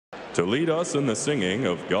To lead us in the singing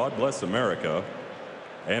of God Bless America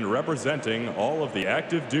and representing all of the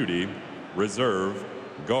active duty, reserve,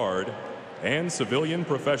 guard, and civilian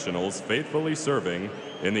professionals faithfully serving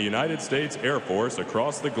in the United States Air Force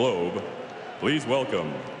across the globe, please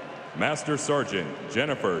welcome Master Sergeant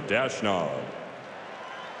Jennifer Dashnob,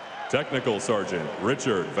 Technical Sergeant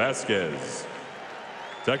Richard Vasquez,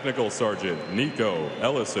 Technical Sergeant Nico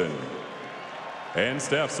Ellison, and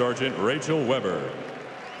Staff Sergeant Rachel Weber,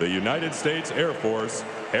 the United States Air Force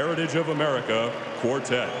Heritage of America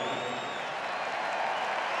Quartet.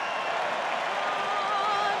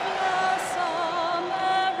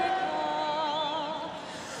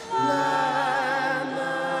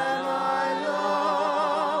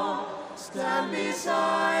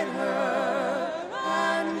 Beside her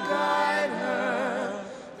and guide her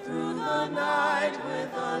through the night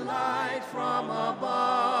with a light from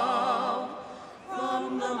above,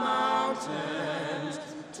 from the mountains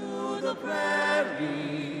to the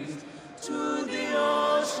prairies to the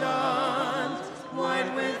ocean. Why